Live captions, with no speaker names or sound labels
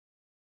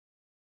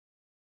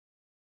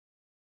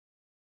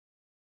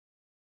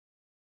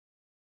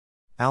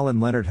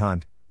Leonard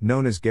Hunt,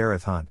 known as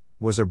Gareth Hunt,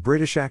 was a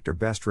British actor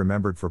best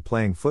remembered for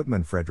playing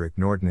footman Frederick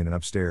Norton in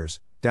Upstairs,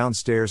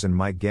 Downstairs and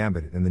Mike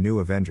Gambit in the New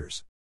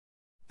Avengers.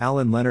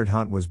 Leonard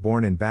Hunt was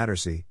born in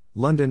Battersea,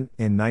 London,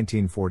 in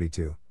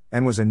 1942,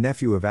 and was a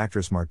nephew of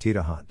actress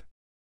Martita Hunt.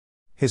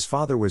 His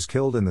father was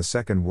killed in the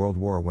Second World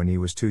War when he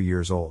was 2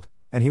 years old,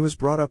 and he was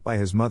brought up by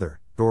his mother,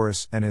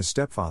 Doris, and his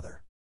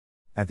stepfather.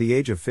 At the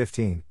age of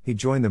 15, he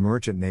joined the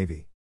Merchant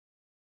Navy.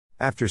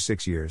 After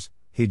 6 years,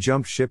 he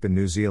jumped ship in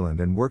New Zealand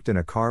and worked in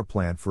a car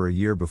plant for a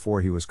year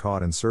before he was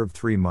caught and served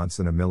 3 months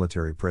in a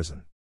military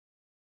prison.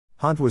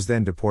 Hunt was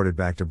then deported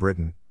back to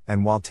Britain,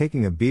 and while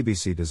taking a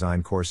BBC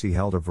design course he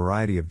held a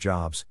variety of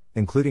jobs,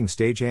 including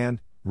stagehand,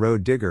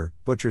 road digger,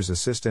 butcher's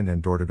assistant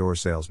and door-to-door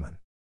salesman.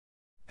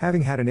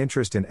 Having had an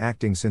interest in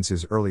acting since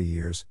his early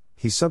years,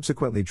 he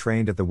subsequently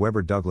trained at the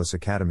Webber Douglas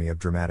Academy of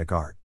Dramatic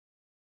Art.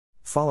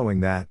 Following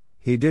that,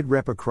 he did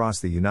rep across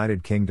the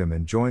United Kingdom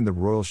and joined the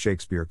Royal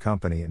Shakespeare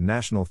Company and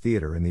National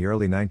Theatre in the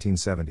early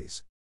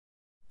 1970s.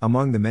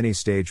 Among the many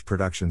stage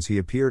productions he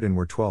appeared in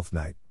were Twelfth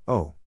Night,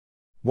 Oh!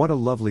 What a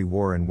Lovely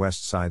War and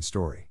West Side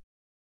Story.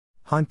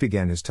 Hunt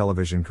began his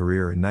television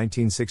career in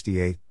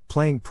 1968,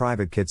 playing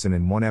Private Kitson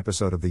in one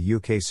episode of the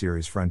UK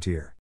series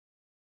Frontier.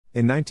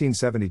 In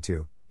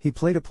 1972, he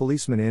played a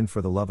policeman in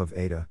For the Love of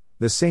Ada.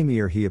 The same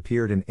year he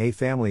appeared in A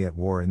Family at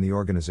War in the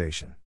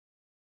Organization.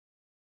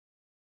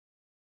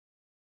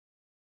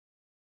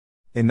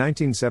 In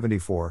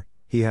 1974,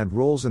 he had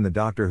roles in the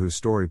Doctor Who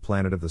story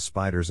Planet of the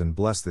Spiders and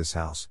Bless This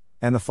House,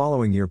 and the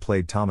following year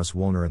played Thomas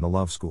Woolner in The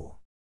Love School.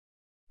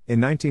 In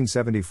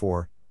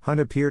 1974, Hunt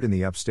appeared in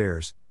the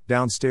Upstairs,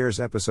 Downstairs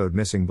episode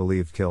Missing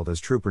Believed Killed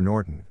as Trooper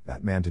Norton,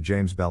 Batman to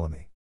James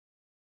Bellamy.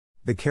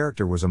 The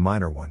character was a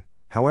minor one,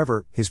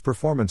 however, his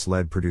performance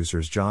led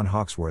producers John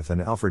Hawksworth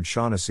and Alfred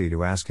Shaughnessy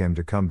to ask him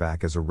to come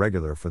back as a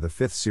regular for the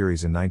 5th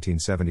series in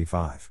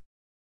 1975.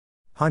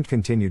 Hunt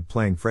continued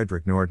playing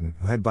Frederick Norton,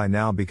 who had by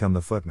now become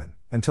the footman,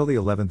 until the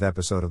 11th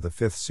episode of the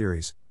 5th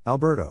series,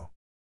 Alberto.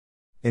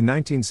 In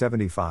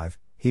 1975,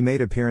 he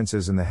made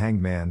appearances in The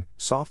Hanged Man,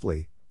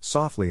 Softly,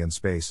 Softly and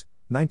Space,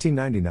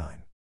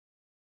 1999.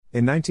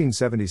 In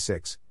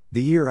 1976,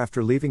 the year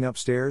after leaving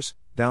Upstairs,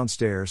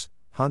 Downstairs,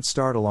 Hunt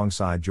starred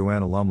alongside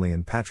Joanna Lumley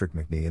and Patrick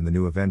Macnee in The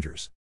New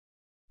Avengers.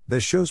 The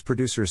show's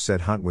producers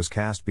said Hunt was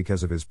cast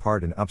because of his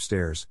part in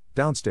Upstairs,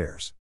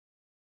 Downstairs.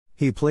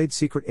 He played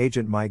Secret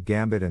Agent Mike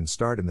Gambit and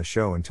starred in the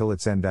show until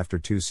its end after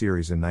 2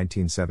 series in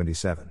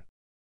 1977.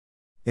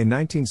 In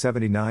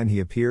 1979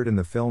 he appeared in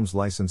the films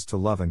License to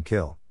Love and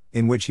Kill,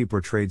 in which he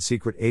portrayed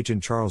Secret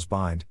Agent Charles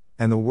Bind,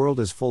 and The World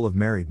is Full of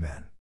Married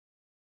Men.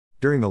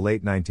 During the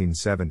late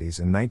 1970s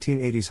and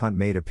 1980s Hunt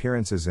made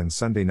appearances in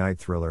Sunday Night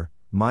Thriller,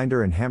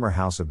 Minder and Hammer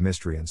House of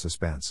Mystery and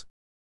Suspense.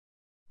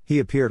 He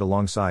appeared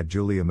alongside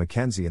Julia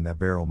Mackenzie in That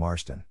Beryl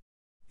Marston.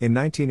 In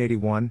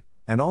 1981,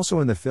 and also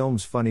in the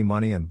films Funny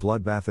Money and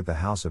Bloodbath at the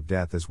House of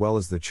Death as well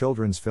as the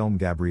children's film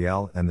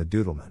Gabrielle and the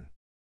Doodleman.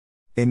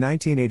 In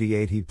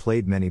 1988 he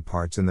played many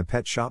parts in the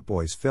Pet Shop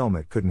Boys film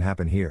It Couldn't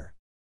Happen Here.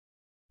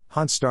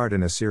 Hunt starred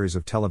in a series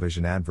of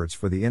television adverts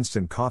for the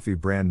instant coffee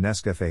brand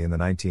Nescafé in the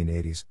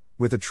 1980s,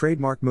 with a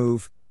trademark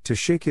move, to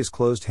shake his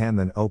closed hand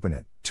then open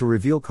it, to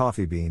reveal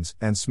coffee beans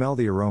and smell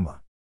the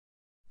aroma.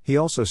 He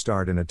also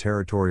starred in a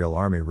Territorial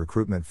Army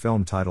recruitment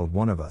film titled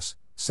One of Us,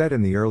 set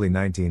in the early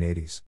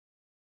 1980s.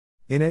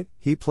 In it,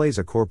 he plays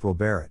a Corporal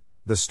Barrett.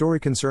 The story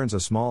concerns a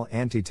small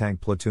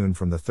anti-tank platoon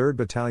from the 3rd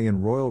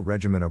Battalion Royal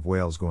Regiment of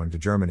Wales going to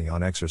Germany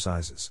on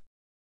exercises.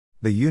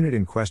 The unit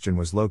in question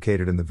was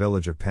located in the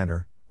village of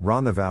Penner,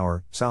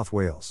 Rhondda, South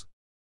Wales.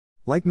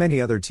 Like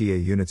many other TA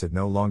units it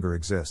no longer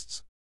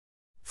exists.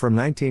 From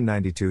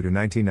 1992 to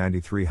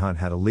 1993 Hunt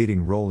had a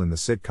leading role in the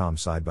sitcom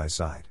Side by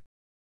Side.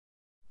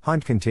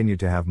 Hunt continued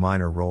to have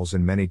minor roles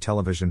in many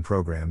television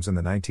programs in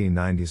the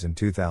 1990s and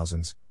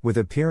 2000s, with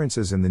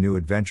appearances in The New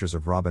Adventures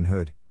of Robin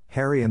Hood,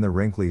 Harry and the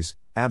Wrinklies,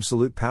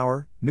 Absolute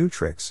Power, New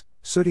Tricks,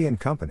 Sooty and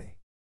Company,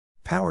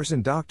 Powers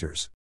and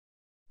Doctors.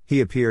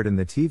 He appeared in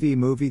the TV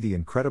movie The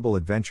Incredible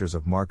Adventures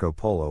of Marco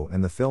Polo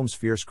and the films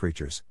Fierce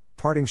Creatures,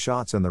 Parting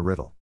Shots and The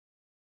Riddle.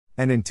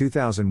 And in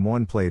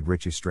 2001 played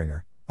Richie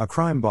Stringer, a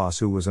crime boss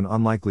who was an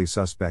unlikely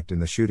suspect in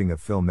the shooting of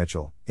Phil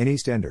Mitchell, in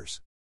EastEnders.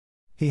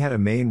 He had a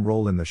main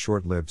role in the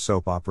short-lived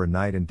soap opera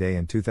Night and Day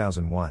in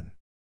 2001.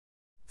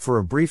 For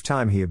a brief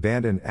time he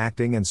abandoned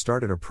acting and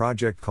started a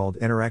project called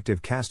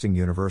Interactive Casting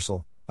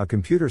Universal, a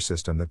computer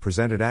system that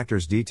presented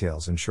actors'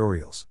 details and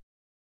showreels.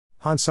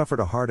 Hunt suffered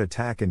a heart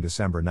attack in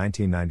December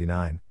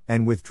 1999,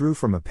 and withdrew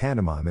from a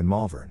pantomime in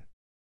Malvern.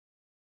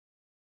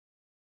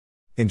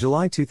 In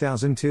July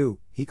 2002,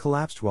 he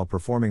collapsed while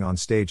performing on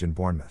stage in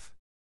Bournemouth.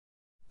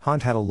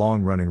 Hunt had a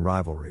long-running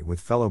rivalry with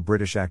fellow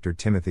British actor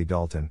Timothy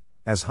Dalton,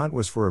 as Hunt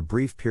was for a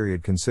brief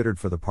period considered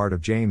for the part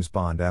of James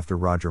Bond after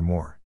Roger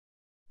Moore.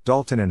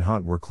 Dalton and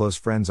Hunt were close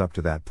friends up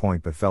to that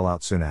point but fell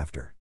out soon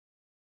after.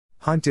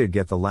 Hunt did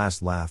get the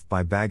last laugh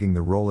by bagging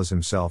the role as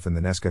himself in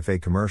the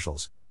Nescafé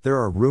commercials. There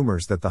are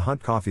rumors that the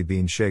Hunt coffee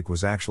bean shake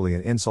was actually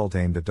an insult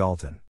aimed at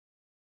Dalton.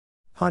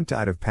 Hunt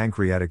died of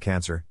pancreatic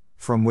cancer,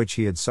 from which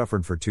he had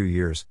suffered for 2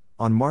 years,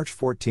 on March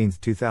 14,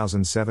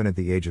 2007 at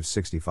the age of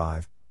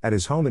 65, at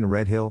his home in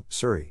Redhill,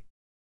 Surrey.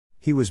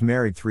 He was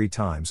married 3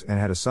 times and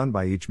had a son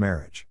by each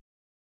marriage.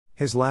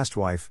 His last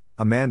wife,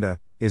 Amanda,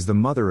 is the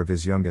mother of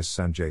his youngest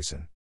son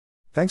Jason.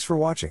 Thanks for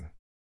watching.